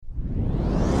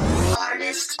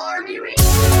Artists Arguing.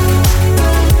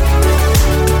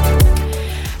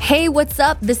 Hey, what's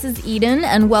up? This is Eden,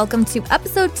 and welcome to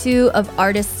episode 2 of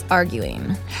Artists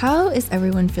Arguing. How is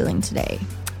everyone feeling today?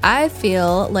 I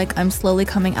feel like I'm slowly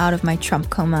coming out of my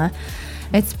Trump coma.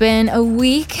 It's been a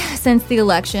week since the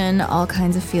election. All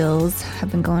kinds of feels have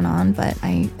been going on, but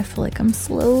I feel like I'm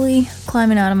slowly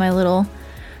climbing out of my little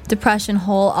depression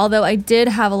hole, although I did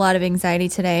have a lot of anxiety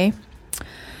today.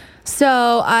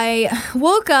 So I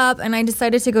woke up and I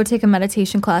decided to go take a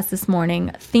meditation class this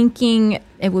morning, thinking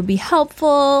it would be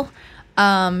helpful,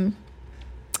 but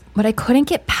I couldn't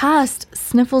get past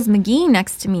Sniffles McGee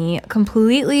next to me,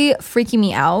 completely freaking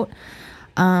me out.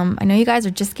 I know you guys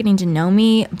are just getting to know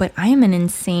me, but I am an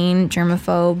insane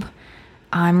germaphobe.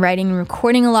 I'm writing and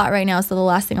recording a lot right now, so the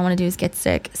last thing I want to do is get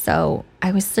sick. So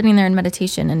I was sitting there in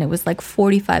meditation, and it was like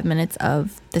 45 minutes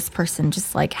of this person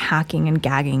just like hacking and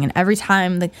gagging. And every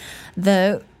time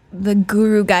the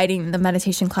guru guiding the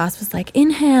meditation class was like,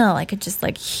 inhale, I could just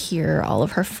like hear all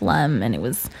of her phlegm, and it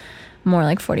was more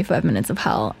like 45 minutes of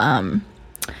hell.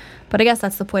 But I guess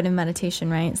that's the point of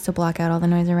meditation, right? It's to block out all the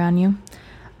noise around you.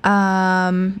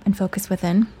 And focus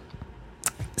within.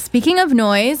 Speaking of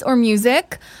noise or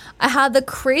music, I had the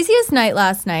craziest night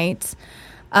last night.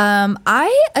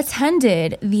 I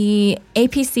attended the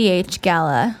APCH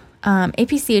gala.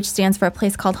 APCH stands for A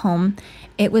Place Called Home.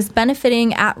 It was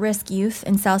benefiting at-risk youth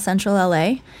in South Central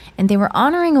LA, and they were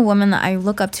honoring a woman that I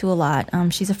look up to a lot.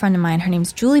 She's a friend of mine. Her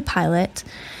name's Julie Pilot.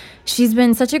 She's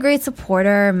been such a great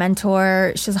supporter,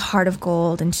 mentor. She has a heart of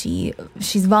gold, and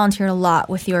she's volunteered a lot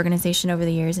with the organization over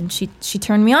the years, and she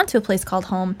turned me on to A Place Called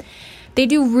Home. They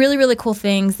do really, really cool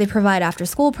things. They provide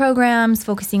after-school programs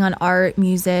focusing on art,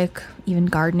 music, even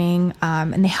gardening,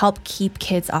 and they help keep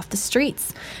kids off the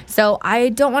streets. So I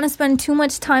don't want to spend too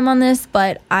much time on this,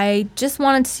 but I just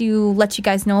wanted to let you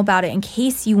guys know about it in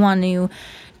case you want to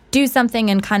do something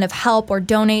and kind of help or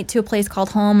donate to A Place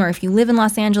Called Home, or if you live in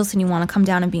Los Angeles and you want to come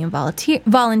down and be a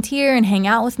volunteer and hang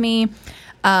out with me,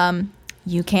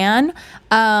 you can.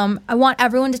 I want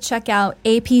everyone to check out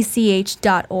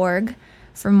apch.org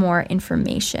for more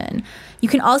information. You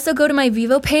can also go to my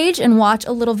Vivo page and watch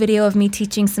a little video of me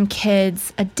teaching some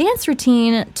kids a dance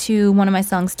routine to one of my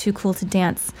songs, Too Cool to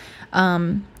Dance,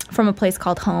 from A Place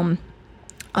Called Home,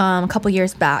 a couple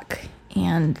years back,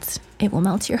 and it will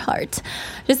melt your heart.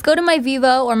 Just go to my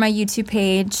Vivo or my YouTube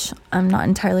page. I'm not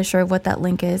entirely sure what that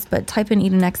link is, but type in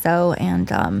EdenXO,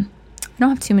 and I don't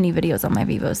have too many videos on my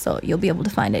Vivo, so you'll be able to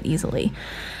find it easily.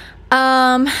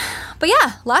 But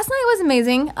yeah, last night was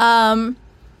amazing.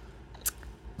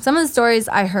 Some of the stories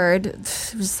I heard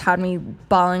just had me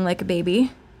bawling like a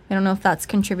baby. I don't know if that's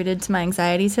contributed to my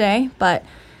anxiety today, but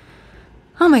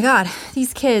oh my God,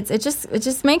 these kids, it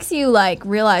just makes you like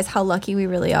realize how lucky we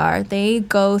really are. They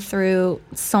go through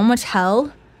so much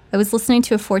hell. I was listening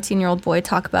to a 14-year-old boy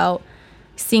talk about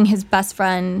seeing his best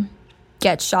friend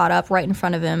get shot up right in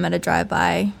front of him at a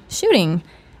drive-by shooting.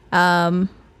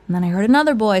 And then I heard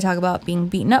another boy talk about being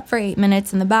beaten up for 8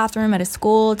 minutes in the bathroom at a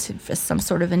school for some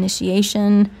sort of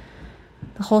initiation.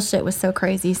 The whole shit was so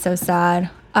crazy, so sad.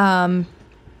 So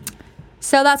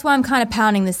that's why I'm kind of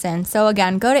pounding this in. So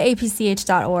again, go to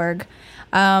apch.org.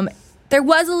 There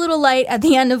was a little light at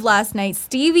the end of last night.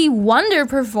 Stevie Wonder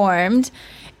performed,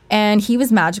 and he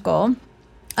was magical.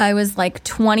 I was like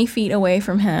 20 feet away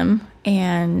from him,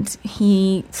 and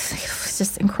he was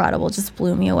just incredible, just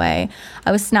blew me away.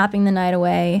 I was snapping the night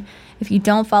away. If you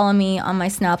don't follow me on my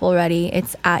Snap already,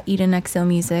 it's at EdenXO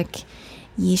Music.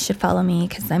 You should follow me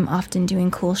because I'm often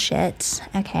doing cool shit.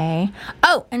 Okay.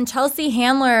 Oh, and Chelsea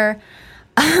Handler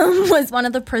was one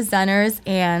of the presenters,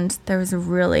 and there was a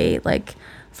really like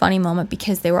funny moment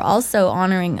because they were also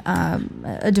honoring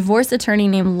a divorce attorney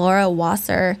named Laura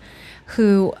Wasser,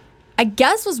 who I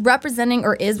guess was representing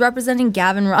or is representing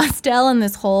Gavin Rossdale in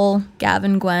this whole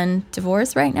Gavin-Gwen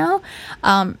divorce right now.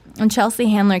 And Chelsea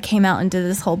Handler came out and did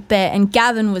this whole bit, and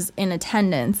Gavin was in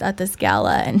attendance at this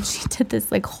gala, and she did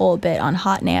this like whole bit on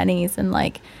hot nannies, and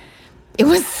like it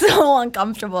was so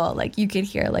uncomfortable. Like you could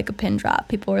hear like a pin drop.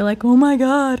 People were like, oh my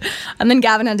God. And then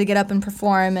Gavin had to get up and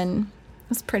perform, and it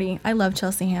was pretty. I love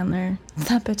Chelsea Handler.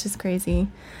 That bitch is crazy.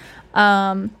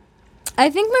 I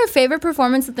think my favorite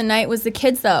performance of the night was the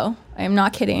kids, though. I am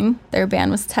not kidding. Their band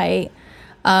was tight.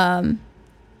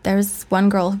 There was one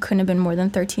girl who couldn't have been more than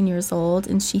 13 years old,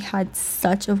 and she had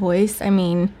such a voice. I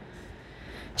mean,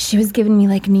 she was giving me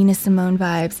like Nina Simone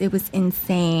vibes. It was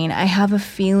insane. I have a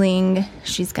feeling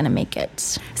she's going to make it.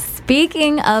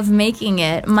 Speaking of making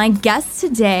it, my guest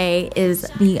today is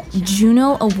the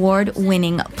Juno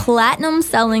Award-winning,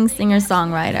 platinum-selling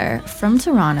singer-songwriter from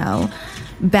Toronto,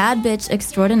 bad bitch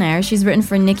extraordinaire. She's written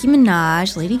for Nicki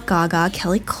Minaj, Lady Gaga,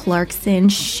 Kelly Clarkson,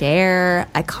 Cher,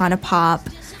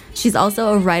 Iconopop. She's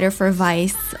also a writer for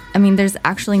Vice. I mean, there's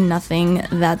actually nothing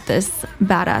that this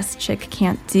badass chick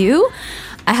can't do.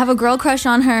 I have a girl crush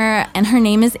on her, and her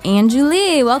name is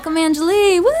Anjali. Welcome,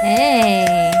 Anjali. Woo!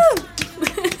 Hey.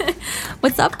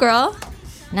 What's up, girl?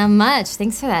 Not much.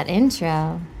 Thanks for that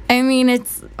intro. I mean,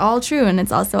 it's all true, and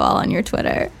it's also all on your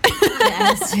Twitter.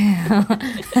 That's true.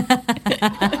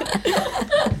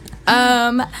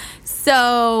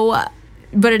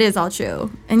 But it is all true,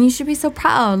 and you should be so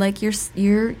proud. Like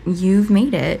you've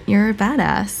made it. You're a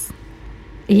badass.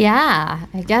 Yeah,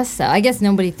 I guess so. I guess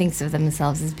nobody thinks of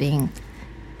themselves as being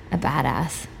a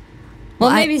badass.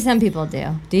 Well, maybe some people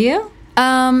do. Do you?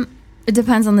 It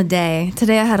depends on the day.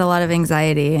 Today I had a lot of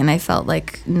anxiety, and I felt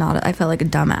like a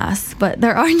dumbass. But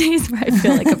there are days where I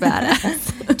feel like a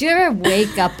badass. Do you ever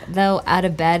wake up though out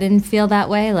of bed and feel that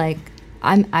way? Like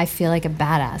I feel like a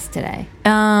badass today.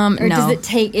 Or no. does it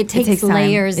takes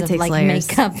layers of like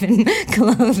makeup and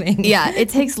clothing? Yeah, it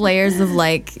takes layers of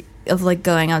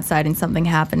going outside and something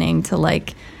happening to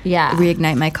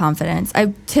reignite my confidence.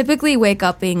 I typically wake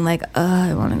up being like,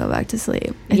 I want to go back to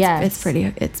sleep. It's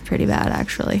pretty bad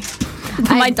actually.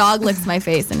 My dog licks my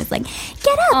face and it's like,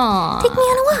 get up, Aww. take me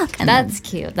on a walk. And that's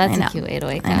cute. That's a cute way to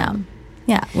wake up. I know.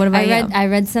 Yeah. What about you? I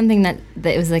read something that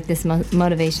it was like this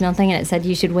motivational thing, and it said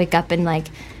you should wake up and like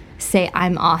say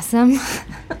I'm awesome.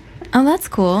 Oh, that's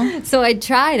cool. So I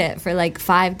tried it for like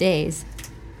 5 days.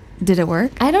 Did it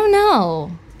work? I don't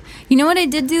know. You know what I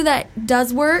did do that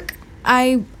does work?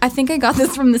 I think I got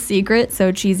this from The Secret,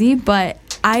 so cheesy, but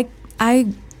I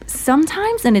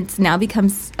sometimes, and it's now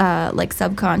becomes like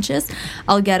subconscious,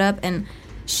 I'll get up and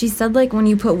she said like when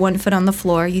you put one foot on the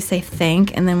floor, you say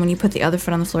thank, and then when you put the other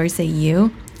foot on the floor, you say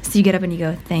you. So you get up and you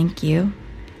go, thank you.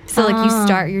 So like you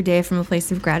start your day from a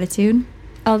place of gratitude.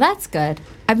 Oh, that's good.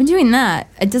 I've been doing that.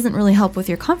 It doesn't really help with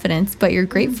your confidence, but you're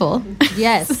grateful.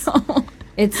 Yes. So.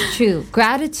 It's true.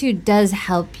 Gratitude does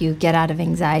help you get out of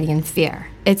anxiety and fear.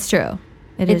 It's true.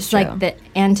 It's true. Like the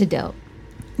antidote.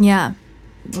 Yeah.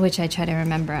 Which I try to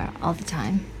remember all the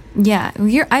time. Yeah.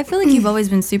 I feel like you've always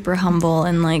been super humble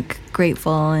and like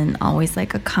grateful and always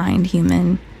like a kind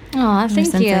human. Oh, thank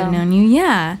since you. I've known you.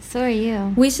 Yeah. So are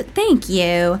you. Thank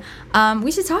you.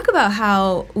 We should talk about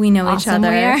how we know each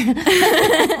other.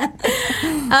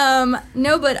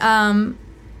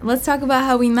 Let's talk about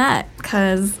how we met,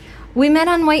 because we met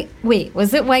on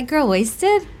was it White Girl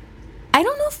Wasted? I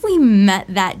don't know if we met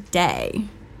that day.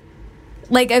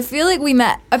 Like, I feel like we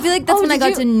met. I feel like that's when I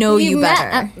got to know you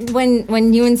better.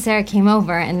 When you and Sarah came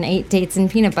over and ate dates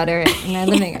and peanut butter in our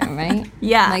living room, right?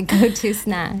 Yeah. My go-to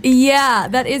snack. Yeah,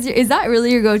 that is. Is that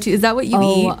really your go-to? Is that what you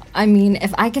eat? I mean,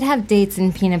 if I could have dates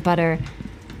and peanut butter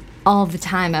all the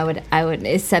time, I would.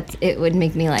 Except it would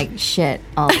make me like shit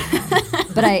all the time.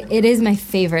 But it is my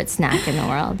favorite snack in the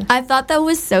world. I thought that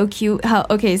was so cute.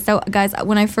 So guys,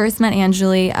 when I first met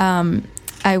Anjali,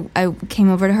 I came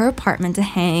over to her apartment to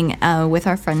hang with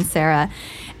our friend Sarah,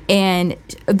 and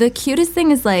the cutest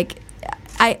thing is like,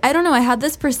 I don't know, I had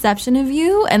this perception of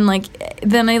you, and like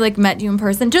then I like met you in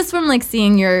person just from like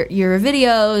seeing your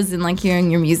videos and like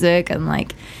hearing your music, and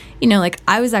like, you know, like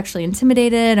I was actually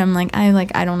intimidated. I'm like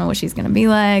I don't know what she's gonna be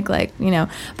like, you know.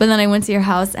 But then I went to your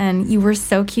house and you were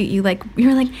so cute. You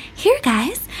were like, here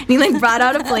guys, and you like brought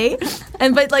out a plate,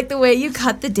 but like the way you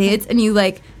cut the dates and you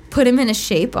like put them in a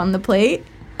shape on the plate,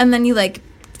 and then you like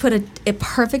put a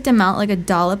perfect amount, like a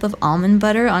dollop of almond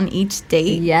butter on each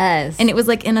date. Yes. And it was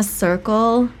like in a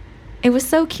circle. It was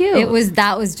so cute.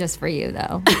 That was just for you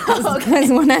though. Because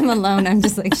when I'm alone, I'm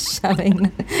just like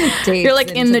shoving dates. You're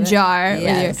like in the jar.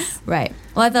 Yes. Right.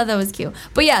 Well, I thought that was cute.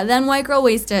 But yeah, then White Girl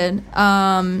Wasted.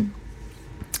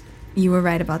 You were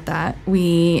right about that.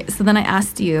 So then I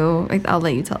asked you. I'll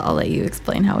let you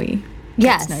explain how we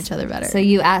get to know each other better. So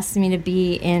you asked me to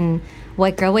be in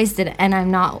White Girl Wasted, and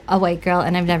I'm not a white girl,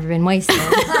 and I've never been wasted.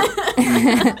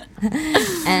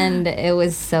 And it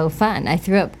was so fun. I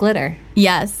threw up glitter.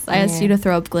 Yes, I asked you to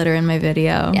throw up glitter in my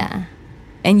video. Yeah.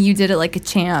 And you did it like a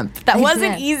champ. That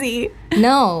wasn't easy.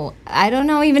 No, I don't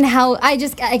know even how. I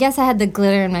guess I had the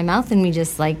glitter in my mouth, and we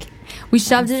just like... We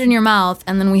shoved it in your mouth,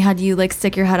 and then we had you like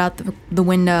stick your head out the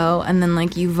window, and then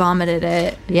like you vomited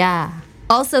it. Yeah.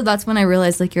 Also, that's when I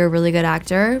realized like you're a really good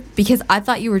actor, because I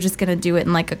thought you were just gonna do it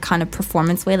in like a kind of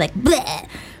performance way, like bleh,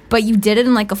 but you did it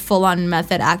in like a full-on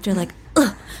method actor, like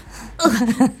ugh.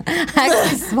 I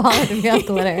actually swallowed real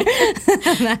glitter.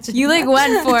 You like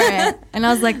went for it, and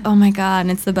I was like, oh my god,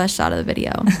 and it's the best shot of the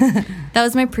video. That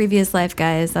was my previous life,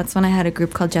 guys. That's when I had a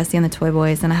group called Jessie and the Toy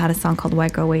Boys, and I had a song called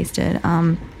White Girl Wasted.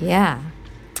 Yeah.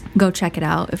 go check it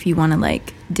out if you want to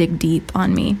like dig deep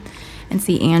on me and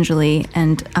see Angeli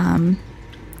and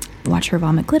watch her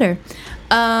vomit glitter.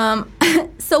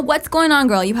 So what's going on,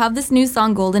 girl? You have this new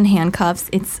song, Golden Handcuffs.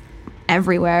 It's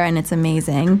everywhere and it's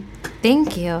amazing.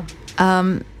 Thank you.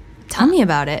 Tell me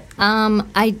about it.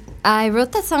 I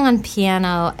wrote that song on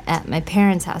piano at my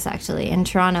parents' house, actually, in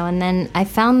Toronto. And then I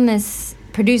found this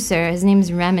producer. His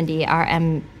name's Remedy,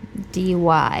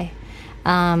 R-M-D-Y.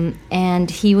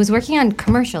 And he was working on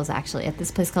commercials, actually, at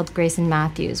this place called Grayson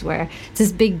Matthews, where it's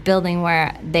this big building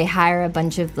where they hire a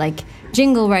bunch of, like,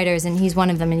 jingle writers, and he's one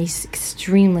of them, and he's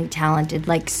extremely talented,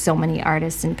 like so many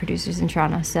artists and producers in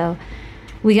Toronto. So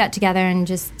we got together and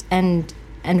just and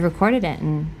recorded it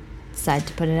and decided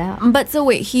to put it out. But so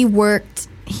wait, he was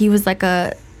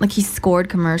he scored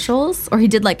commercials, or he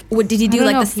did like, what did he do,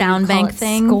 like the sound bank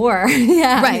thing? Score.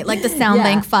 Yeah. Right, like the sound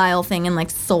bank file thing, and like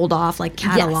sold off like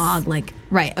catalog, like,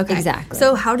 right, okay. Exactly.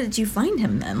 So how did you find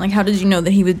him then? Like, how did you know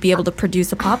that he would be able to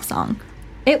produce a pop song?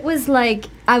 It was like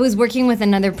I was working with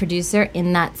another producer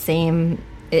in that same.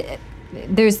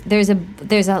 There's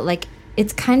a like,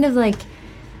 it's kind of like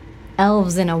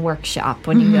elves in a workshop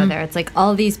when you go there. It's like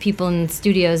all these people in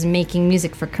studios making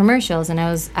music for commercials, and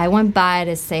I went by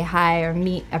to say hi or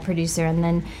meet a producer, and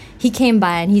then he came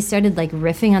by and he started like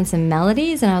riffing on some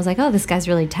melodies, and I was like, oh, this guy's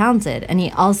really talented. And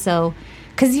he also,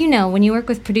 because when you work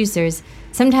with producers,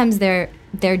 sometimes they're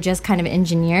just kind of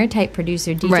engineer type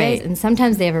producer DJs, right, and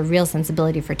sometimes they have a real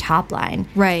sensibility for top line,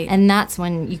 right, and that's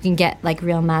when you can get like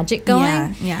real magic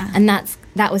going. Yeah. And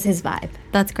that was his vibe.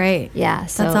 That's great. Yeah,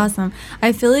 so that's awesome.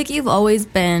 I feel like you've always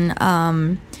been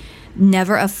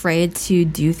never afraid to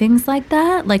do things like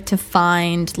that, like to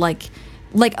find like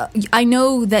I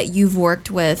know that you've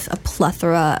worked with a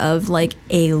plethora of like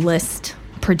A-list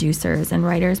producers and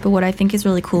writers, but what I think is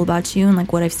really cool about you and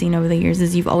like what I've seen over the years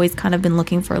is you've always kind of been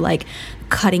looking for like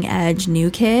cutting edge new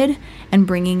kid and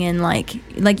bringing in like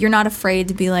you're not afraid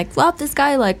to be like, well, this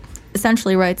guy like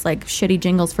essentially writes like shitty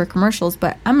jingles for commercials,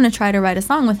 but I'm gonna try to write a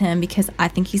song with him because I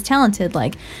think he's talented.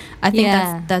 Like, I think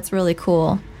that's really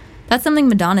cool. That's something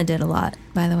Madonna did a lot,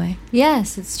 by the way.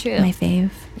 Yes, it's true. My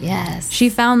fave. Yes, she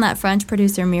found that French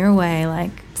producer Mirwais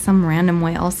like some random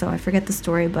way. Also, I forget the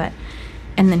story, but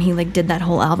and then he like did that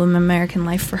whole album American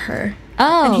Life for her.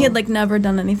 Oh, and he had like never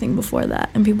done anything before that,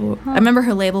 and people. I remember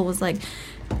her label was like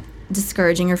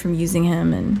discouraging her from using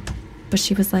him, but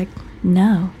she was like,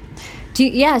 no.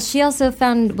 She also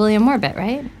found William Orbit,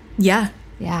 right? Yeah.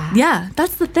 Yeah,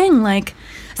 that's the thing. Like,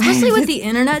 especially with the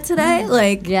internet today.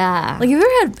 Like, yeah. Like, have you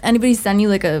ever had anybody send you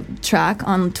like a track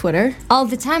on Twitter? All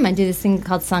the time. I do this thing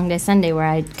called Song Day Sunday where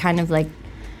I kind of like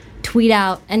tweet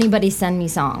out, anybody send me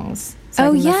songs. So I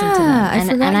can listen to them. I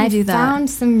forgot to do that. And I found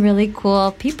some really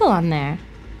cool people on there.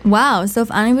 Wow. So if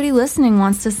anybody listening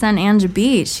wants to send Ange a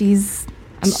beat,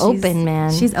 I'm open,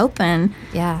 man. She's open.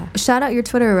 Yeah. Shout out your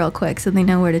Twitter real quick so they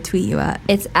know where to tweet you at.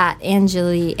 It's at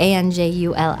Anjulie,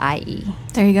 Anjulie.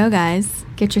 There you go, guys.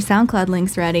 Get your SoundCloud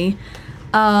links ready.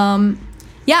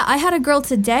 Yeah, I had a girl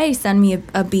today send me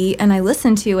a beat, and I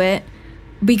listened to it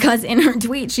because in her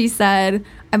tweet she said,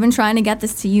 I've been trying to get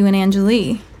this to you and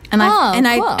Anjulie. And cool.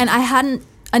 I hadn't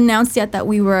announced yet that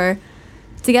we were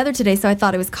together today, so I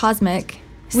thought it was cosmic.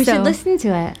 We should listen to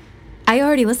it. I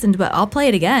already listened, but I'll play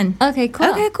it again. Okay,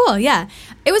 cool. Yeah.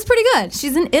 It was pretty good.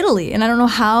 She's in Italy, and I don't know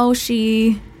how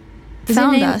she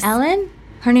found us. Is her name Ellen?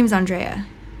 Her name's Andrea.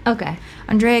 Okay.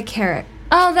 Andrea Carrick.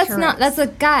 Oh, that's a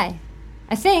guy.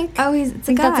 I think. Oh, it's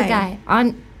a guy. That's a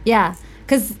guy. Yeah,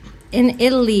 because in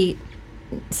Italy,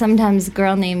 sometimes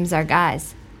girl names are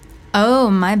guys. Oh,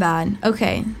 my bad.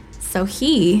 Okay. So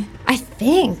I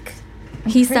think.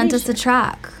 He sent us a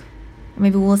track.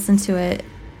 Maybe we'll listen to it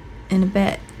in a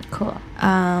bit. Cool.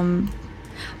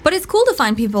 But it's cool to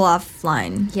find people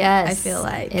offline. Yes. I feel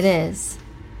like. It is.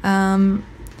 I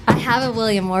have a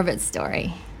William Orbit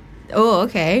story. Oh,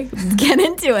 okay. Let's get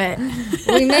into it.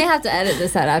 We may have to edit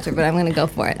this out after, but I'm going to go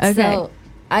for it. Okay. So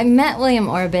I met William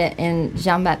Orbit in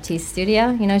Jean-Baptiste's studio.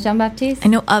 You know Jean-Baptiste? I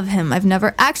know of him. I've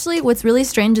never... Actually, what's really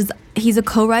strange is he's a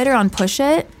co-writer on Push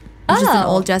It, which is an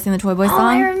old Jessie and the Toy Boy song. Oh,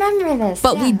 I remember this.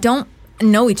 But we don't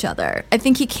know each other. I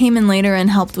think he came in later and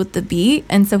helped with the beat,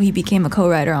 and so he became a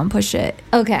co-writer on Push It.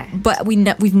 Okay. But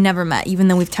we've never met, even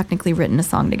though we've technically written a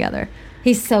song together.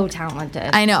 He's so talented.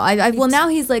 I know. Well, now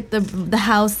he's like the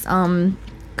house...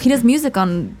 he does music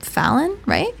on Fallon,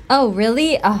 right? Oh,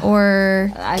 really?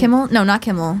 Or Kimmel? No, not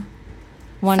Kimmel.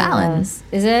 One Fallon. of those.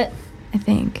 Is it? I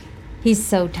think. He's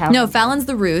so talented. No, Fallon's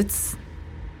The Roots.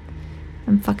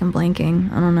 I'm fucking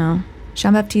blanking. I don't know.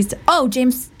 Jean-Baptiste. Oh,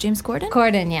 James Corden?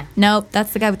 Corden, yeah. Nope,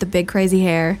 that's the guy with the big crazy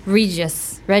hair.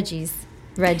 Reggie's.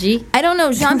 Reggie? I don't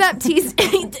know. Jean-Baptiste,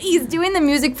 he's doing the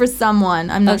music for someone.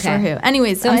 I'm not sure who.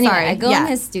 Anyways, I'm sorry. I go in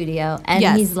his studio,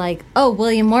 and he's like, oh,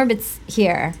 William Orbit's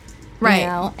here. Right. You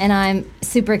know? And I'm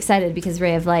super excited because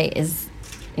Ray of Light is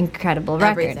incredible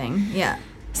record. Everything, yeah.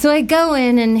 So I go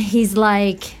in, and he's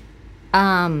like,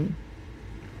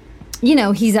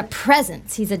 he's a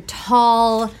presence. He's a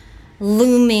tall,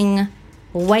 looming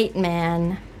white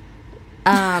man.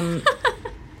 And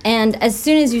as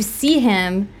soon as you see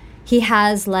him, he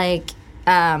has like,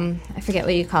 I forget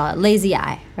what you call it, lazy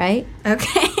eye, right?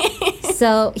 Okay.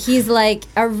 So he's like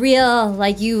a real,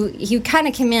 like he kind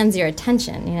of commands your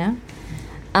attention, you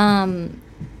know?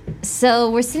 So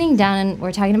we're sitting down and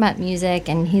we're talking about music,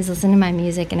 and he's listening to my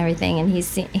music and everything, and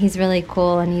he's really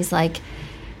cool, and he's like,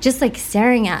 just like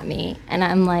staring at me, and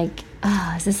I'm like,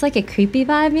 oh, is this like a creepy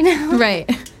vibe, you know? Right.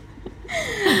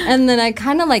 And then I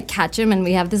kind of like catch him, and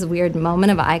we have this weird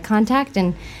moment of eye contact,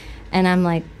 and I'm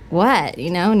like, what, you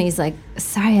know? And he's like,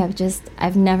 sorry,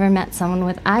 I've never met someone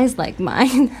with eyes like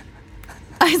mine.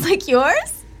 Eyes like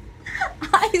yours?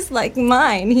 Eyes like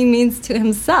mine, he means to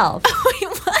himself. Wait,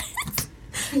 what?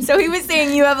 So he was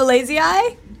saying you have a lazy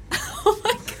eye? Oh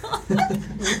my God.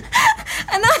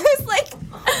 And I was like,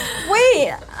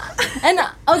 wait. And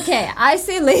okay, I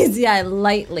say lazy eye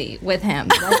lightly with him.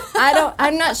 Like,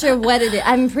 I'm not sure what it is.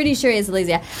 I'm pretty sure it's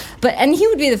lazy eye. And he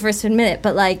would be the first to admit it,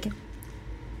 but like,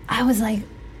 I was like,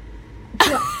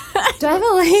 do I have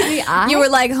a lazy eye? You were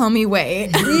like, homie,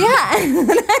 wait. Yeah. And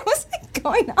then I was like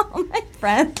going to all my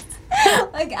friends,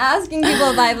 like asking people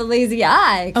if I have a lazy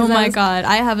eye. Oh my God.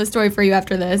 I have a story for you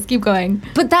after this. Keep going.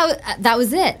 But that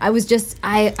was it. I was just,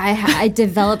 I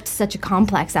developed such a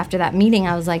complex after that meeting.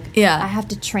 I was like, yeah, I have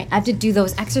to do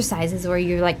those exercises where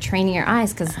you're like training your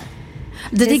eyes, because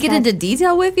did he get into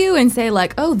detail with you and say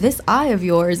like, oh, this eye of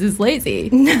yours is lazy?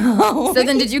 No. So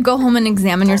then did you go home and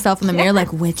examine yourself in the mirror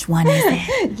like, which one is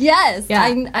it? Yes. Yeah.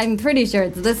 I'm pretty sure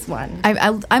it's this one.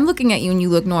 I'm looking at you and you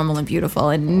look normal and beautiful,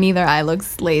 and neither eye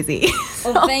looks lazy.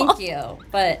 So. Well, thank you.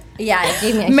 But yeah, it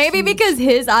gave me maybe because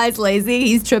his eye's lazy,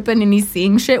 he's tripping and he's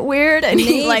seeing shit weird, and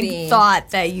he like thought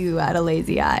that you had a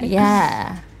lazy eye.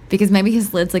 Yeah. Because maybe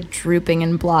his lid's like drooping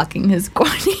and blocking his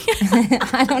cornea.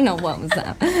 I don't know what was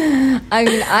that. I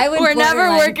mean, We're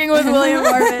never working with William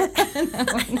Orbit. No,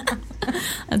 we're not.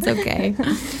 That's okay.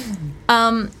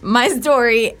 My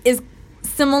story is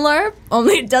similar,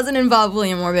 only it doesn't involve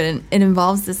William Orbit, and it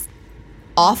involves this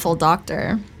awful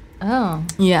doctor. Oh.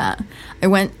 Yeah. I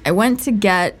went to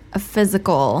get a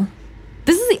physical.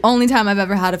 This is the only time I've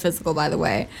ever had a physical, by the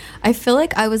way. I feel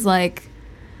like I was like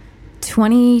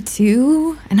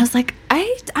 22, and I was like,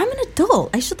 I'm an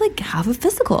adult. I should like have a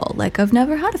physical. Like, I've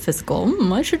never had a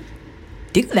physical. I should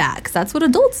do that because that's what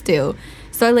adults do.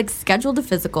 So I like scheduled a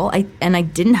physical. I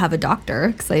didn't have a doctor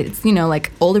because it's, you know,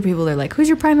 like older people, they're like, who's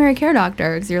your primary care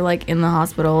doctor? Because you're like in the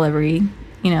hospital every,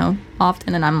 you know,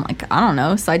 often. And I'm like, I don't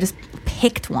know. So I just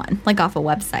picked one like off a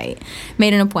website,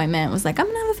 made an appointment, was like, I'm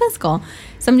gonna have a physical.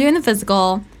 So I'm doing the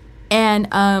physical. And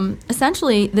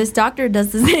essentially, this doctor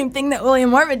does the same thing that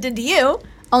William Orbit did to you,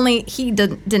 only he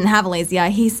didn't have a lazy eye.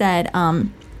 He said,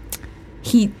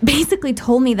 he basically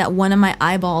told me that one of my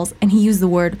eyeballs, and he used the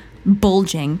word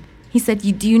bulging. He said,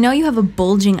 do you know you have a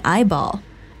bulging eyeball?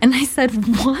 And I said,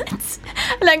 what?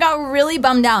 And I got really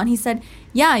bummed out. And he said,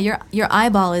 yeah, your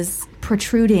eyeball is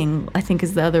protruding, I think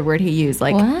is the other word he used,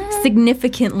 like what?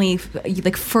 Significantly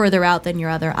like further out than your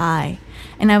other eye.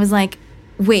 And I was like,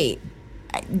 wait.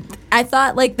 I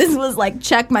thought like this was like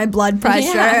check my blood pressure.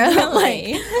 Yeah,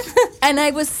 really. Like, and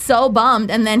I was so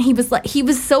bummed. And then he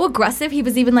was so aggressive. He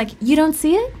was even like, you don't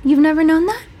see it? You've never known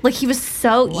that? Like he was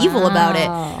so evil about it.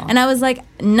 And I was like,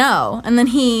 no. And then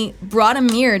he brought a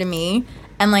mirror to me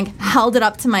and like held it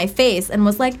up to my face and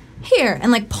was like, here,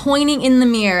 and like pointing in the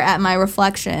mirror at my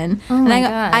reflection. Oh my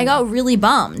God. I got really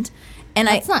bummed. And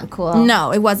that's not cool.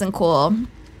 No, it wasn't cool.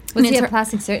 Was he a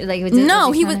plastic surgeon? Like,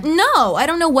 No, I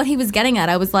don't know what he was getting at.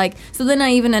 I was like, so then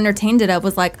I even entertained it. I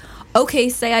was like, okay,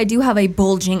 say I do have a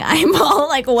bulging eyeball.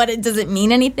 Like, does it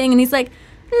mean anything? And he's like,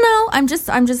 no, I'm just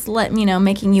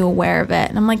making you aware of it.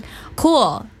 And I'm like,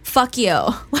 cool, fuck you.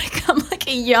 Like, I'm like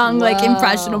a young, like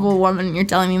impressionable woman. And you're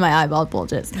telling me my eyeball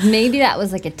bulges. Maybe that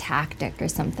was like a tactic or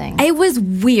something. It was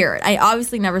weird. I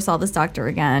obviously never saw this doctor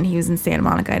again. He was in Santa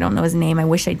Monica. I don't know his name. I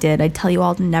wish I did. I'd tell you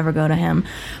all to never go to him.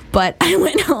 But I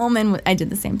went home and I did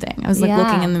the same thing. I was like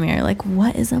looking in the mirror, like,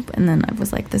 what is up? And then I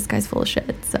was like, this guy's full of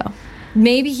shit. So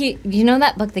maybe you know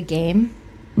that book, The Game?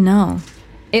 No.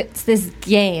 It's this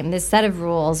game, this set of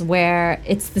rules where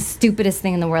it's the stupidest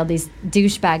thing in the world. These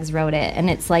douchebags wrote it, and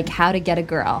it's like how to get a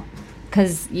girl,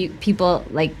 because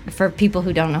for people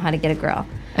who don't know how to get a girl.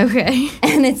 Okay.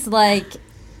 And it's like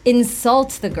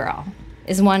insult the girl.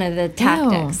 is one of the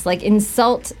tactics. Like,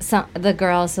 insult the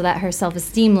girl so that her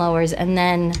self-esteem lowers, and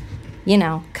then,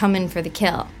 come in for the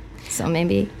kill. So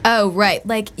maybe... Oh, right.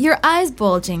 Like, your eyes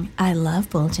bulging. I love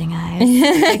bulging eyes.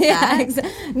 Like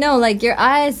that? No, like, your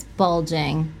eyes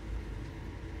bulging.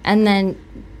 And then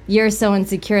you're so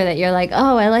insecure that you're like,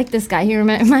 oh, I like this guy. He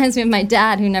reminds me of my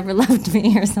dad who never loved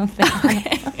me or something.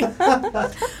 Okay.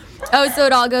 Oh, so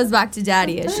it all goes back to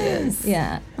daddy issues.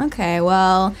 Yeah. Okay,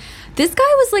 well... This guy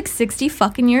was like 60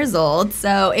 fucking years old,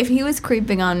 so if he was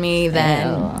creeping on me,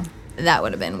 then that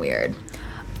would have been weird.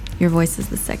 Your voice is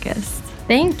the sickest.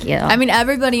 Thank you. I mean,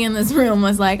 everybody in this room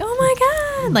was like, oh my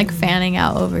God, like fanning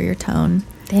out over your tone.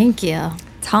 Thank you.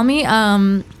 Tell me,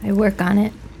 I work on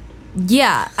it.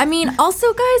 Yeah. I mean,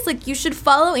 also, guys, like, you should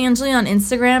follow Anjali on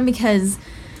Instagram, because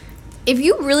if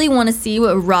you really want to see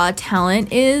what raw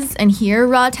talent is and hear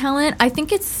raw talent, I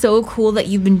think it's so cool that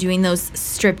you've been doing those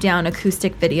stripped down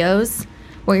acoustic videos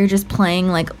where you're just playing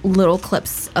like little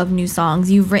clips of new songs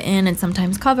you've written and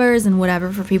sometimes covers and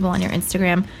whatever for people on your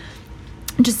Instagram.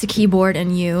 Just a keyboard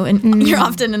and you, and you're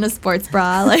often in a sports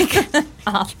bra, like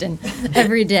often.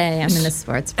 Every day I'm in a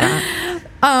sports bra.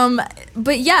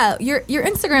 But yeah, your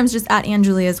Instagram's just at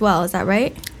Anjali as well, is that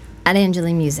right? At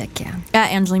Anjali Music, yeah.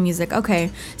 At Anjali Music,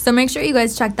 okay. So make sure you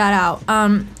guys check that out.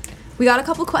 We got a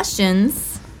couple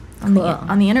questions on the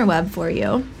interweb for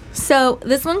you. So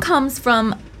this one comes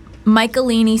from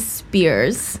Michaelini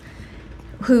Spears,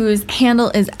 whose handle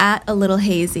is at A Little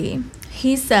Hazy.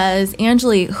 He says,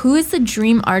 Anjali, who is the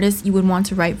dream artist you would want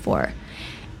to write for?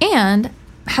 And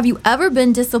have you ever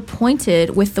been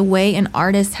disappointed with the way an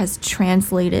artist has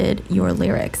translated your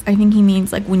lyrics? I think he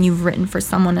means like when you've written for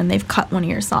someone and they've cut one of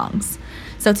your songs.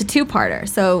 So it's a two-parter.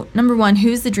 So number one,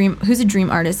 who's a dream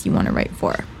artist you want to write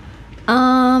for?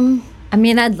 I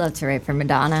mean, I'd love to write for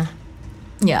Madonna.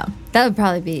 Yeah. That would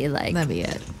probably be like... That'd be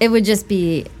it. It would just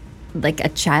be like a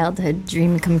childhood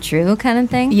dream come true kind of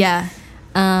thing. Yeah.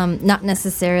 Not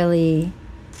necessarily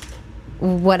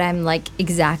what I'm like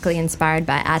exactly inspired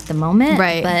by at the moment,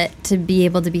 right? But to be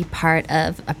able to be part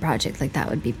of a project like that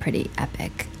would be pretty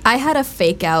epic. I had a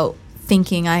fake out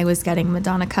thinking I was getting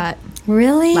Madonna cut.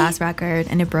 Really? Last record,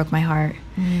 and it broke my heart.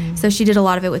 So she did a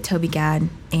lot of it with Toby Gad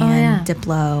and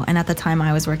Diplo, and at the time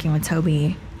I was working with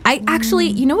Toby. I actually,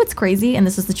 you know what's crazy, and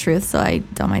this is the truth, so I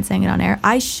don't mind saying it on air,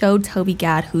 I showed Toby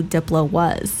Gad who Diplo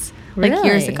was. Like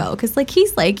years ago, because like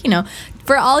he's like,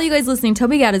 for all you guys listening,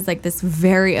 Toby Gad is like this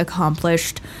very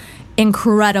accomplished,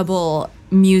 incredible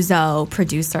muso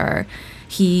producer.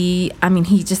 He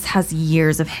just has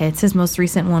years of hits. His most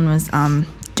recent one was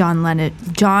John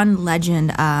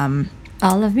Legend.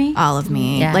 All of Me. All of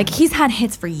Me. Yeah. Like he's had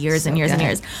hits for years and years and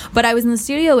years. But I was in the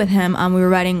studio with him. We were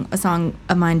writing a song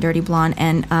of mine, Dirty Blonde,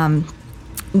 and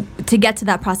to get to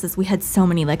that process, we had so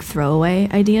many like throwaway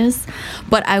ideas,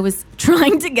 but I was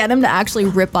trying to get him to actually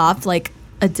rip off like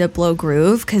a Diplo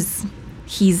groove, because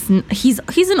he's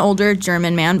an older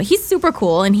German man, but he's super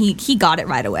cool, and he got it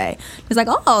right away. He's like,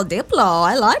 oh, Diplo,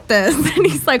 I like this, and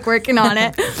he's like working on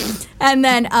it, and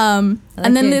then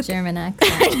the German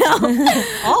accent. I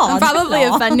know. I'm probably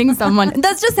offending someone.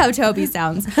 That's just how Toby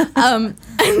sounds.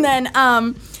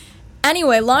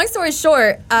 Anyway, long story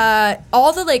short,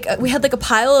 all the we had like a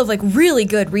pile of like really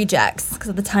good rejects, because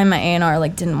at the time my A&R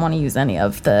like didn't want to use any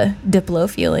of the Diplo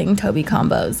feeling Toby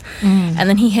combos. And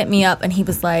then he hit me up and he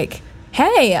was like,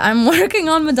 hey, I'm working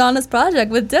on Madonna's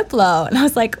project with Diplo. And I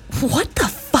was like, what the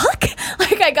fuck?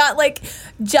 Like I got like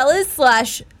jealous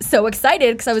 / so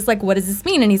excited, because I was like, what does this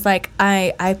mean? And he's like,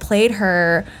 I played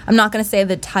her, I'm not going to say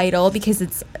the title because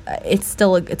it's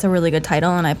a really good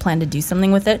title and I plan to do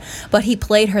something with it, but he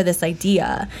played her this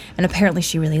idea and apparently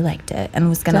she really liked it and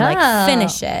was going to like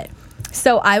finish it.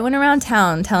 So I went around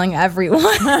town telling everyone.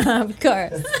 Of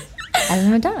course. As a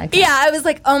Madonna. Yeah, I was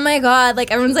like, oh my God.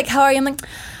 Like everyone's like, how are you? I'm like,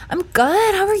 I'm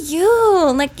good. How are you?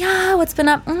 I'm like, yeah, what's been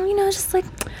up? Just like,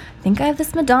 I think I have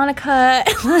this Madonna cut.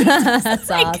 That's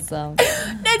awesome.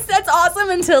 That's awesome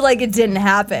until like it didn't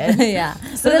happen. Yeah.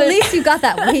 So at least you got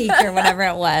that week or whatever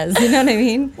it was. You know what I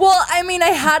mean? Well, I mean, I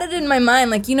had it in my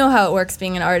mind. Like, you know how it works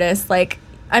being an artist. Like,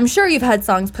 I'm sure you've had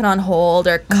songs put on hold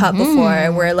or cut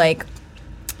before where like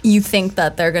you think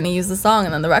that they're going to use the song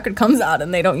and then the record comes out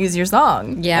and they don't use your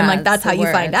song. Yeah. And like that's how you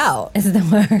find out. It's the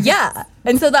worst. Yeah.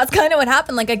 And so that's kind of what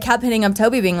happened. Like I kept hitting up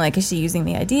Toby being like, is she using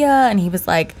the idea? And he was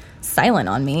like silent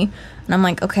on me. And I'm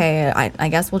like, okay, I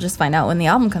guess we'll just find out when the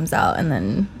album comes out. And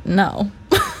then no.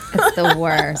 It's the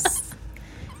worst.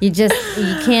 You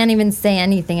can't even say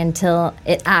anything until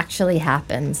it actually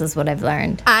happens, is what I've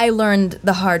learned. I learned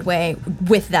the hard way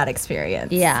with that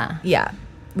experience. Yeah. Yeah.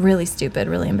 Really stupid,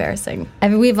 really embarrassing. I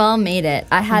mean, we've all made it.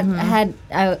 I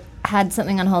had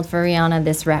something on hold for Rihanna,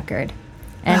 this record,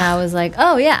 And I was like,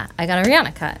 oh, yeah, I got a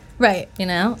Rihanna cut. Right. You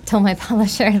know, told my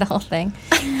publisher the whole thing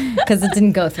because it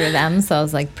didn't go through them. So I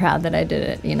was like proud that I did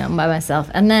it, you know, by myself.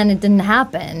 And then it didn't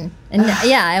happen. And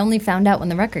yeah, I only found out when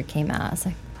the record came out. I was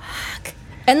like, fuck.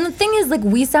 And the thing is, like,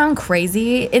 we sound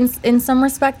crazy in some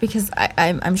respect because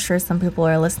I'm sure some people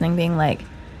are listening being like,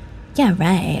 yeah,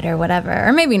 right, or whatever.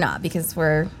 Or maybe not because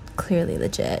we're clearly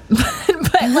legit.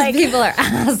 But like, people are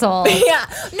assholes. Yeah.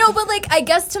 No, but like, I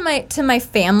guess to my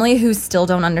family who still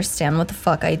don't understand what the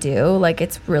fuck I do, like,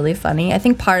 it's really funny. I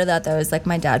think part of that though is like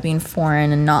my dad being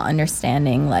foreign and not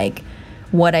understanding like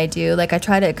what I do. Like, I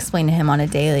try to explain to him on a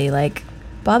daily, like,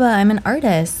 Baba, I'm an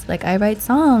artist. Like, I write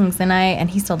songs, and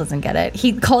he still doesn't get it.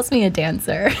 He calls me a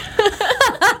dancer.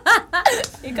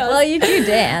 Well, you do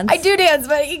dance. I do dance,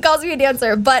 but he calls me a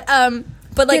dancer. But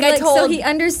like, I told... So he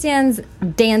understands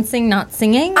dancing, not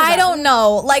singing? I don't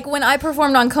know. Like, when I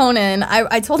performed on Conan,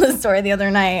 I told this story the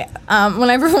other night. When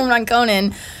I performed on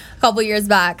Conan a couple years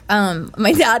back,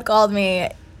 my dad called me,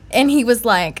 and he was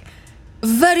like,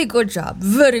 very good job,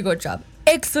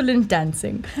 excellent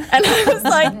dancing. And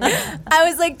I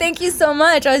was like, thank you so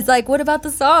much. I was like, what about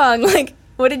the song? Like,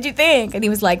 what did you think? And he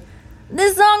was like, the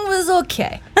song was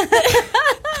okay.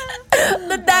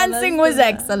 The dancing was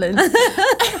excellent.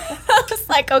 I was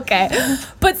like, okay.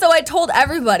 But so I told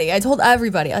everybody. I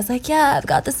was like, yeah, I've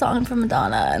got the song from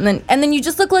Madonna. And then you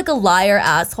just look like a liar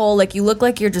asshole. Like, you look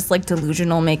like you're just like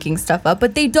delusional making stuff up.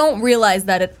 But they don't realize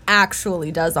that it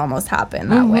actually does almost happen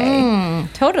that way.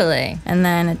 Totally. And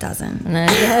then it doesn't. And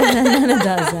then it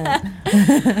doesn't.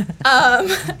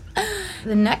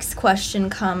 The next question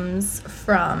comes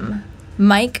from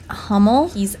Mike Hummel.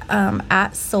 He's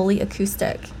at Solely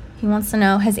Acoustic. He wants to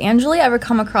know, has Angeli ever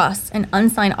come across an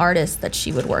unsigned artist that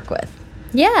she would work with?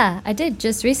 Yeah, I did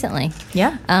just recently.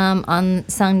 Yeah. On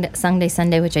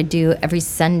Sunday, which I do every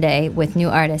Sunday with new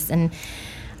artists. And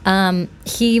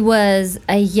he was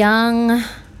a young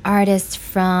artist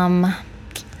from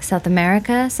South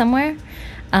America somewhere.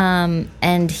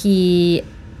 And he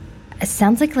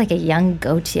sounds like a young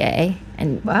Gautier.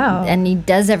 And, wow. And he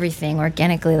does everything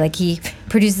organically. Like, he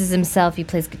produces himself, he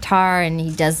plays guitar, and he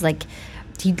does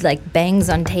he bangs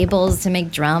on tables to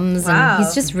make drums. Wow. And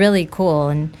he's just really cool,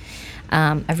 and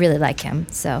I really like him.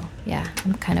 So yeah,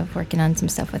 I'm kind of working on some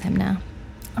stuff with him now.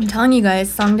 I'm telling you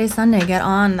guys, Sunday, get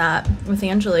on that with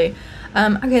Angeli.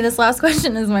 Okay, this last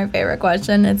question is my favorite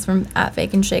question. It's from at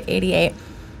FakeandShake88.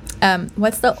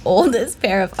 What's the oldest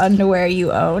pair of underwear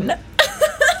you own?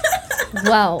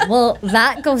 Well,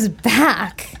 that goes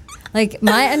back. Like,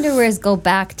 my underwears go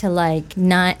back to like the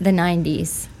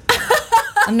 90s.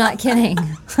 I'm not kidding.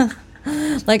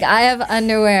 Like, I have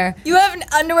underwear. You have an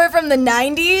underwear from the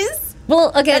 90s? Well,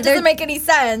 okay, that doesn't make any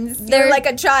sense. They're like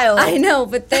a child. I know,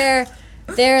 but they're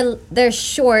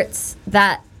shorts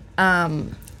that.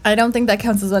 I don't think that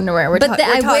counts as underwear. I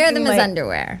wear them as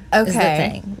underwear. Okay, is the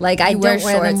thing. Like, I don't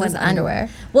wear them as underwear.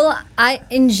 Well,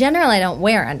 in general, I don't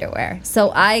wear underwear,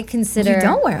 so I consider. You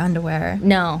don't wear underwear?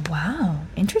 No. Wow,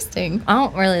 interesting. I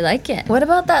don't really like it. What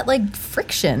about that, like,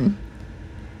 friction?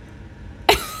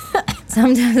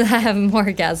 Sometimes I have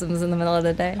orgasms in the middle of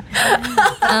the day.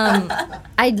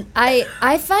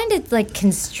 I find it like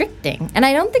constricting, and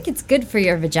I don't think it's good for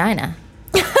your vagina.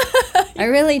 I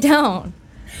really don't.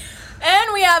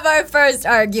 And we have our first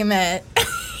argument.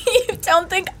 You don't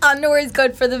think underwear is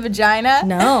good for the vagina?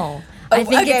 No. I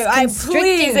think it's constricting.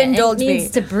 Please indulge me. It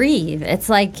needs to breathe. It's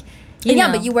like, you know.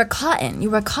 But you wear cotton. You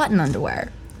wear cotton underwear.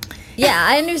 Yeah,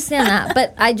 I understand that,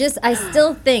 but I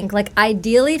still think, like,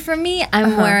 ideally for me,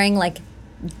 I'm wearing, like,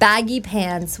 baggy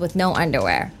pants with no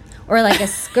underwear. Or, like, a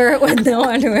skirt with no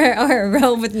underwear, or a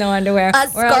robe with no underwear. A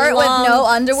skirt with no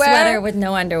underwear? Sweater with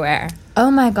no underwear.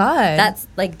 Oh, my God. That's,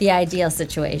 like, the ideal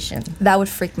situation. That would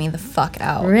freak me the fuck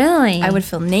out. Really? I would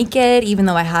feel naked, even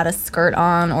though I had a skirt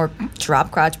on or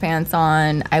drop crotch pants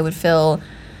on. I would feel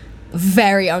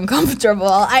very uncomfortable.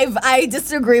 I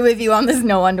disagree with you on this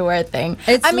no underwear thing.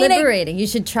 It's liberating. You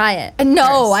should try it.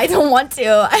 No, first. I don't want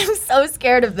to. I'm so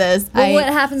scared of this. Well, what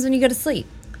happens when you go to sleep?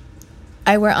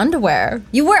 I wear underwear.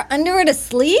 You wear underwear to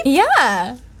sleep?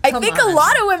 Yeah. I think a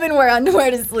lot of women wear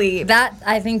underwear to sleep.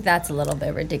 I think that's a little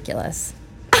bit ridiculous.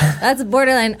 That's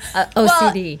borderline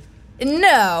OCD. Well,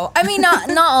 no. I mean, not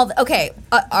all. Okay.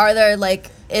 Are there, like,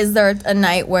 is there a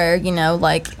night where, you know,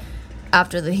 like,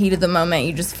 after the heat of the moment,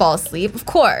 you just fall asleep? Of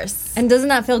course. And doesn't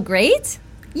that feel great?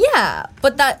 Yeah.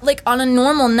 But that, like, on a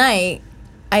normal night,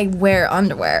 I wear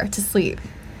underwear to sleep.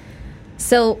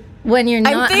 So When you're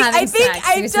not having sex,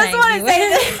 I you're just saying want you to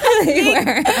say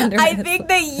wear that underwear. I think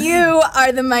that you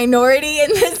are the minority in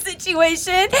this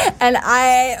situation, and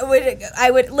I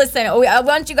would listen. I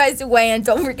want you guys to weigh in.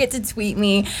 Don't forget to tweet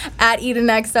me at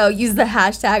EdenXO. Use the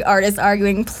hashtag artists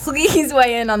arguing. Please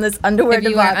weigh in on this underwear If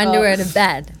you wear debacle. underwear to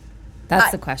bed,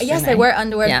 that's the question. Yes, I right? wear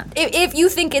underwear. Yeah. If you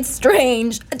think it's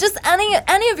strange, just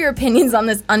any of your opinions on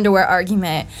this underwear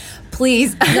argument,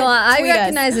 please. No, I tweet us.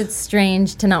 recognize it's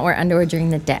strange to not wear underwear during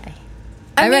the day.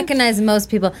 I mean- recognize most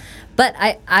people, but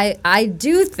I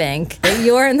do think that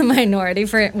you're in the minority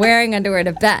for wearing underwear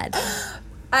to bed.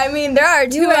 I mean, there are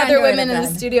two wear other underwear women to in the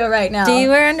bed. studio right now. Do you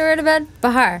wear underwear to bed,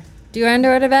 Bahar? Do you wear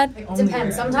underwear to bed?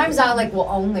 Depends. Sometimes I will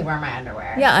only wear my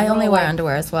underwear. Yeah, I Little, only wear like,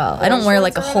 underwear as well. I don't wear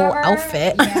like a shorts or whole whatever.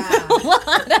 outfit. Yeah.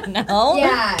 I don't know.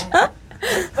 Yeah.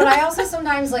 But I also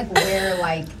sometimes wear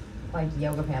like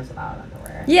yoga pants without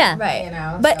underwear. Yeah. Right. You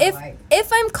know, But so, if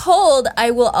I'm cold,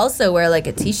 I will also wear like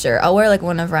a t-shirt. I'll wear like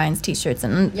one of Ryan's t-shirts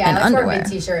and yeah, let's underwear. wear a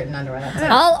t-shirt and underwear. That's it.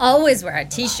 I'll always wear a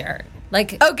t-shirt.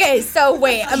 Like, Okay, so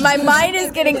wait, my mind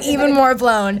is getting even more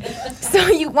blown. So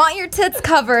you want your tits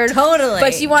covered, Totally.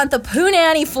 but you want the poo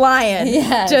nanny flying,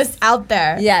 Yes. just out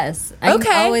there. yes. Okay.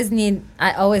 I always need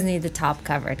the top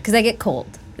covered because I get cold.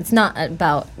 It's not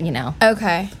about,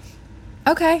 Okay.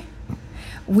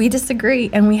 We disagree,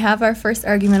 and we have our first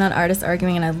argument on artists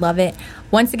arguing, and I love it.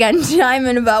 Once again, chime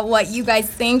in about what you guys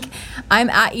think. I'm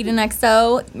at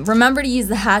EdenXO. Remember to use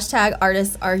the hashtag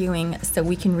artists arguing so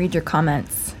we can read your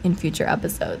comments in future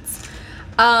episodes.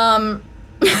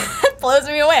 It blows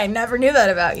me away. I never knew that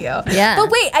about you. Yeah. But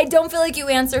wait, I don't feel like you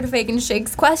answered Fake and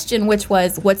Shake's question, which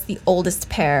was, what's the oldest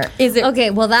pair? Is it Okay,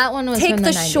 well, that one was take from the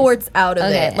 90s. shorts out of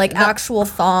Okay, it, like the- actual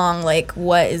thong? Like,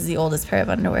 what is the oldest pair of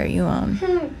underwear you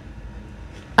own?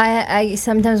 I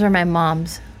sometimes wear my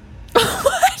mom's.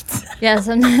 What? Yeah,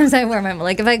 sometimes I wear my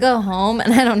like if I go home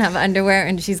and I don't have underwear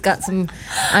and she's got some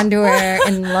underwear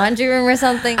in the laundry room or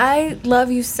something. I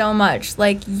love you so much.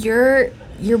 Like, you're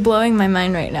blowing my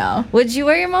mind right now. Would you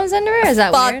wear your mom's underwear? Is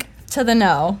that Fuck weird? to the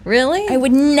no. Really? I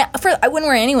would never. I wouldn't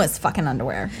wear anyone's fucking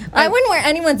underwear. I wouldn't wear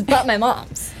anyone's but my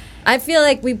mom's. I feel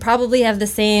like we probably have the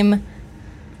same,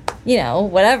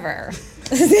 whatever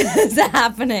is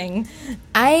happening.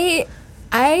 I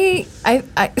I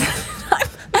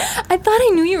thought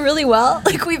I knew you really well.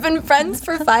 Like, we've been friends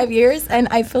for 5 years, and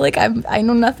I feel like I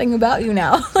know nothing about you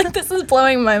now. Like, this is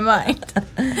blowing my mind.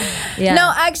 Yeah.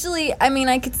 No, actually, I mean,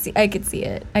 I could see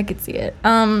it.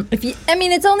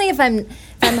 It's only if I'm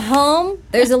home.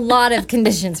 There's a lot of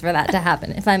conditions for that to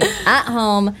happen. If I'm at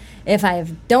home, if I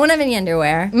don't have any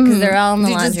underwear because they're all in the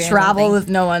you laundry. just or travel something. with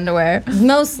no underwear.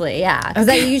 Mostly, yeah. Because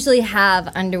I usually have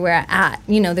underwear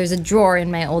there's a drawer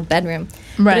in my old bedroom.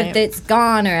 But Right. if it's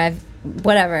gone or I've,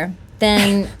 whatever,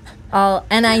 then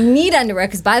and I need underwear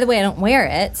because, by the way, I don't wear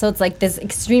it. So it's like this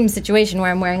extreme situation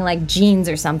where I'm wearing like jeans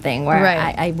or something where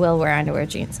Right. I will wear underwear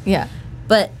jeans. Yeah.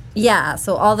 But yeah,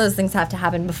 so all those things have to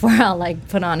happen before I'll like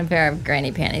put on a pair of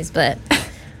granny panties. But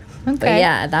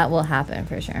yeah, that will happen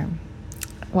for sure.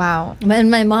 Wow. And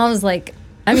my mom's like,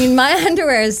 my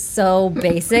underwear is so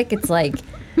basic. It's like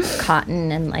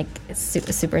cotton and like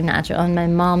super, super natural. And my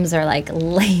mom's are like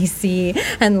lacy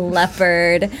and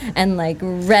leopard and like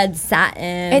red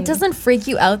satin. It doesn't freak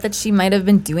you out that she might have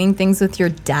been doing things with your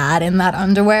dad in that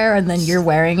underwear and then you're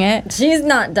wearing it? She's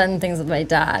not done things with my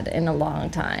dad in a long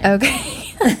time.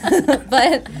 Okay.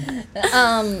 But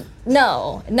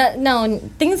no,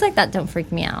 things like that don't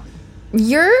freak me out.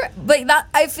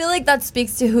 I feel like that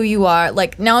speaks to who you are.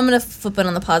 Like, now I'm gonna flip it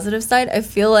on the positive side. I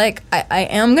feel like I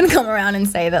am gonna come around and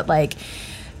say that, like,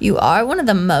 you are one of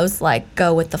the most like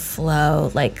go with the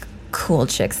flow, like, cool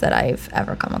chicks that I've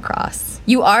ever come across.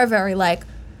 You are very like,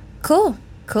 cool.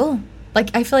 Like,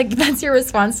 I feel like that's your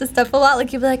response to stuff a lot.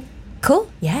 Like, you'll be like, cool,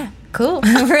 yeah, cool.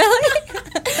 Really?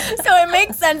 So it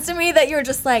makes sense to me that you're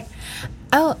just like,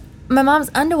 oh, my mom's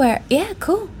underwear. Yeah,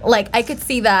 cool. Like, I could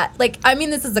see that. Like, I mean,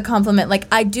 this is a compliment. Like,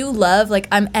 I do love, like,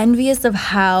 I'm envious of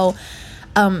how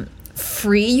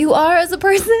free you are as a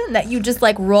person, that you just,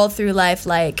 like, roll through life.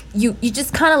 Like, you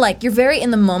just kind of, like, you're very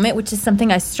in the moment, which is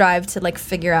something I strive to, like,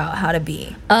 figure out how to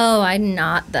be. Oh, I'm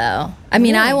not though. I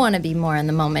mean, Really? I want to be more in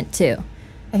the moment too.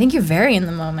 I think you're very in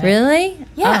the moment. Really?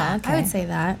 Yeah, Oh, okay. I would say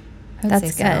that. I would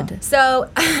That's say so. good. So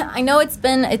I know it's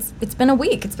been a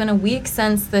week. It's been a week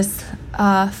since this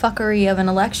fuckery of an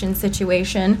election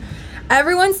situation.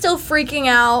 Everyone's still freaking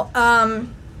out.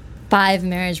 5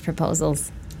 marriage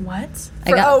proposals. What?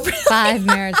 I got really? 5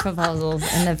 marriage proposals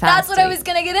in the past That's what I week. was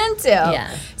gonna get into.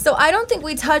 Yeah. So I don't think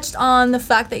we touched on the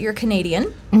fact that you're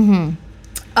Canadian.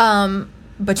 Mm-hmm.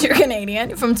 But you're Canadian.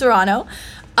 You're from Toronto.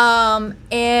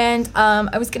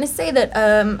 I was gonna say that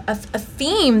a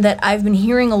theme that I've been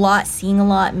hearing a lot, seeing a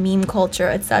lot, meme culture,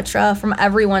 etc., from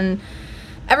everyone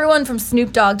from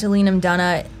Snoop Dogg to Lena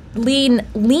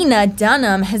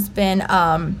Dunham has been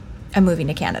I'm moving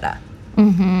to Canada,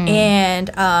 and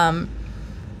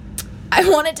I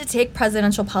wanted to take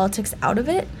presidential politics out of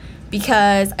it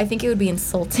because I think it would be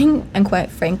insulting and,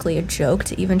 quite frankly, a joke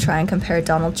to even try and compare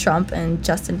Donald Trump and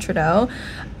Justin Trudeau.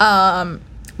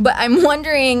 But I'm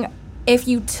wondering if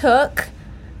you took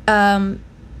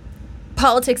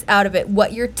politics out of it,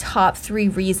 what your top 3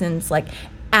 reasons, like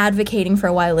advocating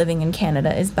for why living in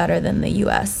Canada is better than the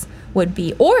U.S. would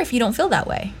be, or if you don't feel that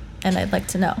way, and I'd like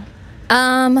to know.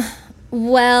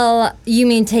 Well, you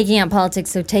mean taking out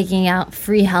politics, so taking out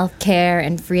free health care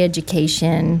and free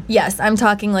education. Yes, I'm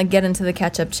talking like get into the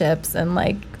ketchup chips and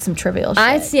like some trivial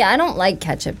shit. I don't like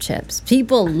ketchup chips.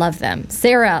 People love them.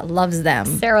 Sarah loves them.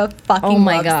 Sarah fucking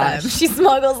loves them. She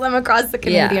smuggles them across the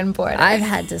Canadian border. I've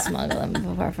had to smuggle them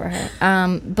before for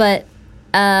her. But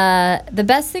the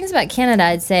best things about Canada,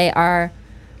 I'd say, are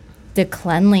the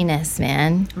cleanliness,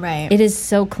 man. Right. It is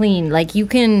so clean. Like, you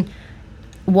can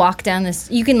walk down this,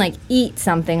 you can like eat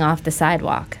something off the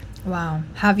sidewalk. Wow.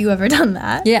 Have you ever done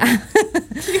that? Yeah.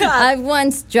 I've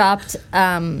once dropped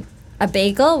a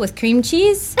bagel with cream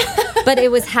cheese, but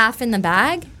it was half in the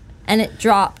bag and it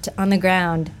dropped on the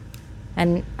ground,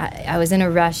 and I was in a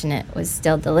rush and it was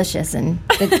still delicious, and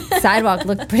the sidewalk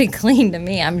looked pretty clean to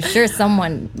me. I'm sure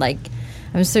someone's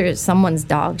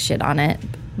dog shit on it,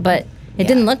 but it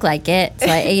didn't look like it, so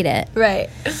I ate it. Right.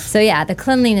 So yeah, the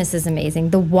cleanliness is amazing.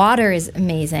 The water is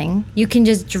amazing. You can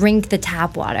just drink the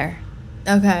tap water.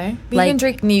 Okay. But Like- you can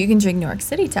drink New York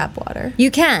City tap water.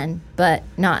 You can, but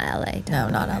not LA. No,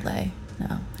 not LA.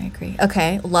 No, I agree.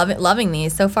 Okay, loving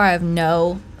these. So far I have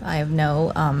no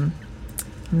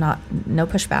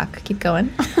pushback. Keep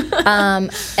going.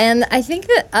 And I think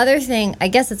the other thing, I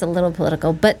guess it's a little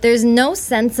political, but there's no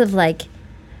sense of like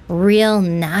real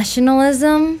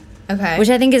nationalism. Okay. Which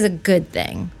I think is a good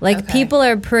thing. Like, Okay. people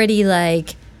are pretty,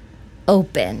 like,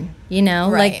 open, you know?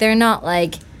 Right. Like, they're not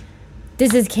like,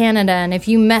 this is Canada, and if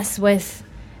you mess with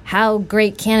how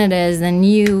great Canada is, then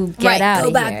you get Right, out go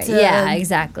of back here. to Yeah,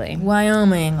 exactly.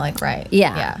 Wyoming, like, right.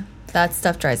 Yeah. Yeah. That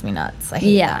stuff drives me nuts. I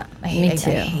hate Yeah, that. me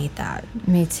too. I hate that.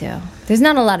 Me too. There's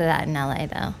not a lot of that in LA,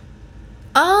 though.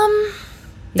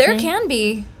 There think? can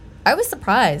be. I was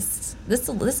surprised. This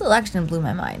election blew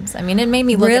my mind. I mean, it made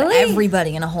me look Really? at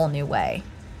everybody in a whole new way.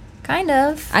 Kind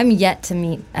of. I'm yet to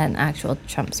meet an actual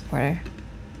Trump supporter.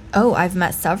 Oh, I've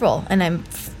met several, and I'm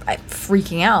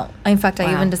freaking out. In fact, I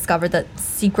Wow. even discovered that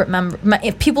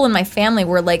people in my family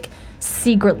were like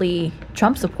secretly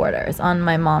Trump supporters on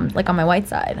my mom, like on my white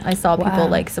side. I saw people Wow.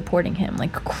 like supporting him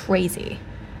like crazy,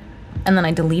 and then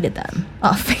I deleted them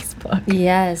off Facebook.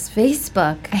 Yes,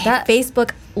 Facebook. That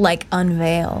Facebook like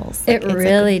unveils. It Like, it's,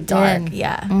 really like, dark. did.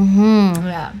 Yeah. Mm-hmm.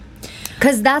 Yeah.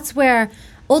 Because that's where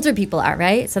older people are,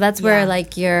 right? So that's where Yeah.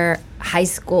 like your high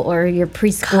school or your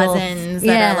preschool Cousins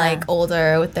that are like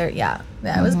older with their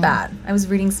it was bad. I was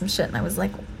reading some shit and I was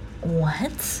like,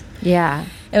 what? Yeah.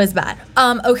 It was bad.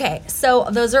 Okay, so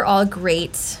those are all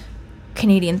great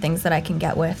Canadian things that I can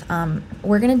get with.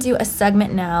 We're gonna do a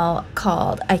segment now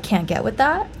called "I Can't Get With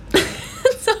That."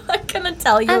 So I'm gonna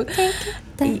tell you. I can't get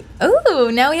that.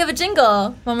 Ooh, now we have a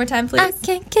jingle. One more time, please. I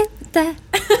can't get with that.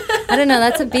 I don't know.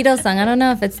 That's a Beatles song. I don't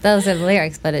know if it's those are the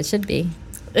lyrics, but it should be.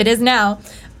 It is now.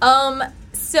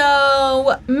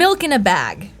 So milk in a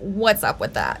bag. What's up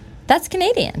with that? That's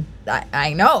Canadian.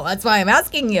 I know. That's why I'm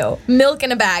asking you. Milk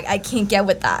in a bag. I can't get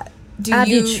with that. Have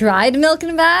you tried milk in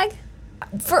a bag?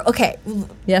 Okay,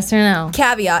 Yes or no?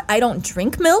 caveat. I don't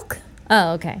drink milk,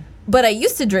 Oh, okay. but I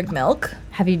used to drink milk.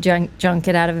 Have you drunk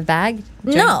it out of a bag?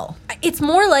 No. It's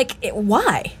more like,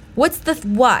 why? What's the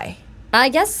why? I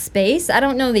guess space. I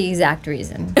don't know the exact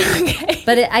reason. Okay.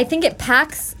 But I think it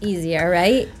packs easier,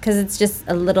 right? Because it's just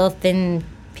a little thin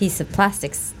piece of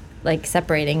plastic, like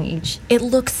separating each. It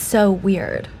looks so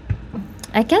weird.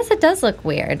 I guess it does look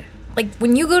weird. Like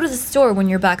when you go to the store when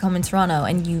you're back home in Toronto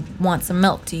and you want some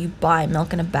milk, do you buy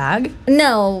milk in a bag?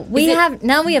 No, we Is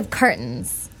it- we have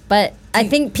cartons, but I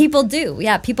think people do.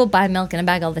 Yeah, people buy milk in a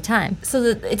bag all the time. So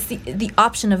it's the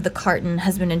option of the carton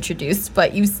has been introduced,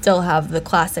 but you still have the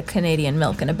classic Canadian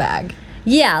milk in a bag.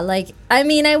 Yeah,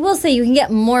 I will say you can get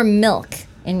more milk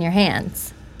in your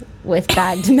hands with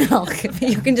bagged milk.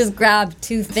 You can just grab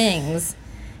two things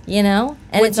you know?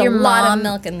 And Would it's a lot of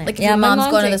milk in there. Like, if Yeah, your my mom's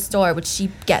mom going to the drinks- store, would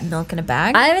she get milk in a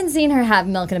bag? I haven't seen her have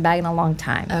milk in a bag in a long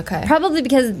time. Okay. Probably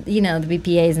because, you know, the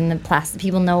BPAs and the plastic,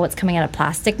 people know what's coming out of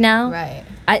plastic now. Right.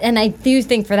 And I do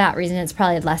think for that reason it's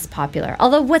probably less popular.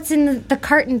 Although what's in the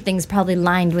carton thing's probably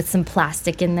lined with some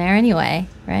plastic in there anyway,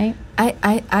 right?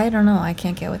 I don't know. I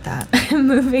can't get with that.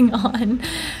 Moving on.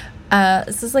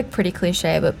 This is like pretty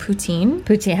cliche, but poutine.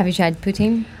 Poutine. Have you tried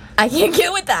poutine? I can't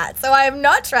get with that. So I have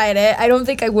not tried it. I don't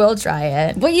think I will try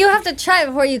it. Well, you have to try it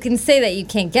before you can say that you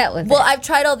can't get with Well, it. I've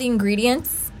tried all the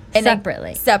ingredients. And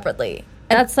Separately. Separately.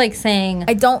 That's like saying...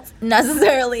 I don't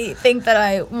necessarily think that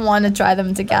I want to try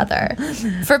them together.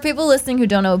 For people listening who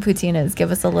don't know what poutine is,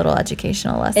 give us a little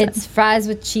educational lesson. It's fries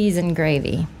with cheese and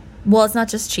gravy. Well, it's not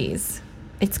just cheese.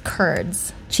 It's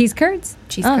curds, Cheese curds?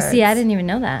 Cheese Oh, curds. see, I didn't even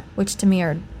know that. which to me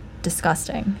are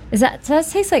disgusting. Does that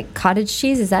taste like cottage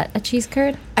cheese? Is that a cheese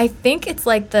curd? I think it's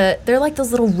like they're like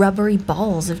those little rubbery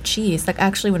balls of cheese. Like,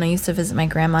 actually, when I used to visit my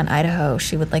grandma in Idaho,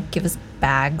 she would like give us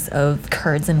bags of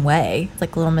curds and whey. It's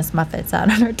like Little Miss Muffet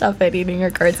out on her tuffet eating her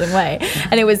curds and whey.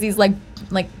 And it was these like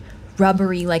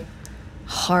rubbery, like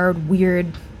hard, weird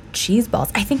cheese balls.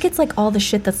 I think it's like all the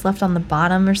shit that's left on the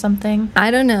bottom or something.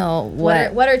 I don't know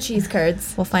What are cheese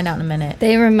curds? We'll find out in a minute.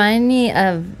 They remind me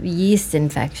of yeast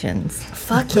infections,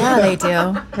 Fuck yeah, they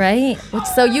do. right?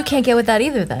 So you can't get with that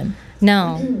either then.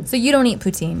 No, So you don't eat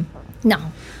poutine. no.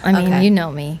 I mean, Okay. you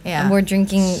know me. Yeah. And we're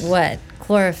drinking what?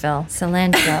 Chlorophyll,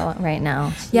 cilantro right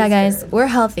now. Yeah, guys, we're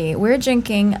healthy. We're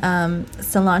drinking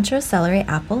cilantro, celery,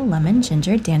 apple, lemon,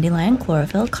 ginger, dandelion,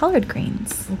 chlorophyll, collard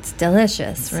greens. It's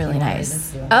delicious. It's really Yeah, nice. it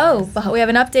is really Oh, but we have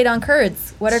an update on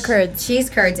curds. What are curds? Cheese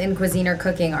curds in cuisine or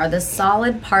cooking are the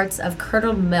solid parts of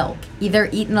curdled milk, either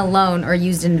eaten alone or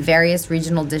used in various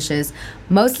regional dishes,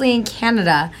 mostly in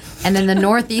Canada and in the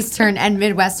northeastern and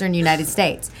midwestern United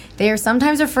States. They are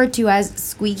sometimes referred to as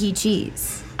squeaky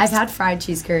cheese. I've had fried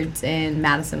cheese curds in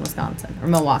Madison, Wisconsin, or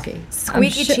Milwaukee.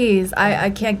 Squeaky sure- cheese.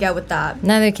 I can't get with that.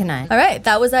 Neither can I. All right,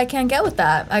 that was I Can't Get With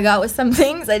That. I got with some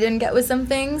things, I didn't get with some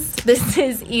things. This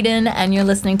is Eden, and you're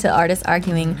listening to Artists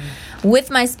Arguing with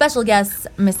my special guest,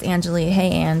 Miss Angeli. Hey,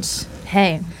 Ange.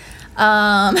 Hey,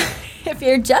 If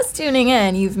you're just tuning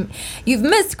in, you've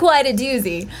missed quite a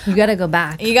doozy. you gotta go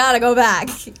back. You gotta go back.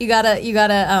 You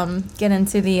gotta get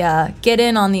into the get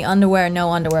in on the underwear, no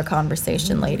underwear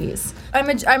conversation, ladies. I'm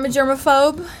a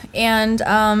germaphobe, and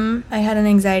I had an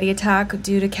anxiety attack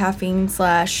due to caffeine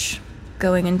 /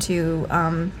 going into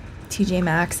TJ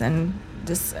Maxx, and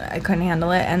just I couldn't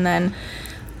handle it. And then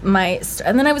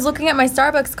I was looking at my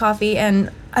Starbucks coffee, and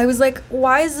I was like,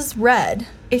 why is this red?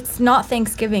 It's not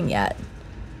Thanksgiving yet.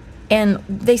 And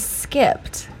they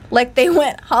skipped. Like, they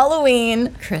went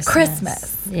Halloween,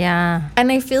 Christmas. Yeah. And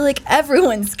I feel like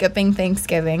everyone's skipping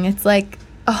Thanksgiving. It's like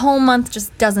a whole month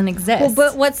just doesn't exist. Well,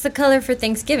 but what's the color for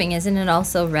Thanksgiving? Isn't it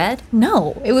also red?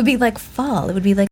 No, it would be like fall. It would be like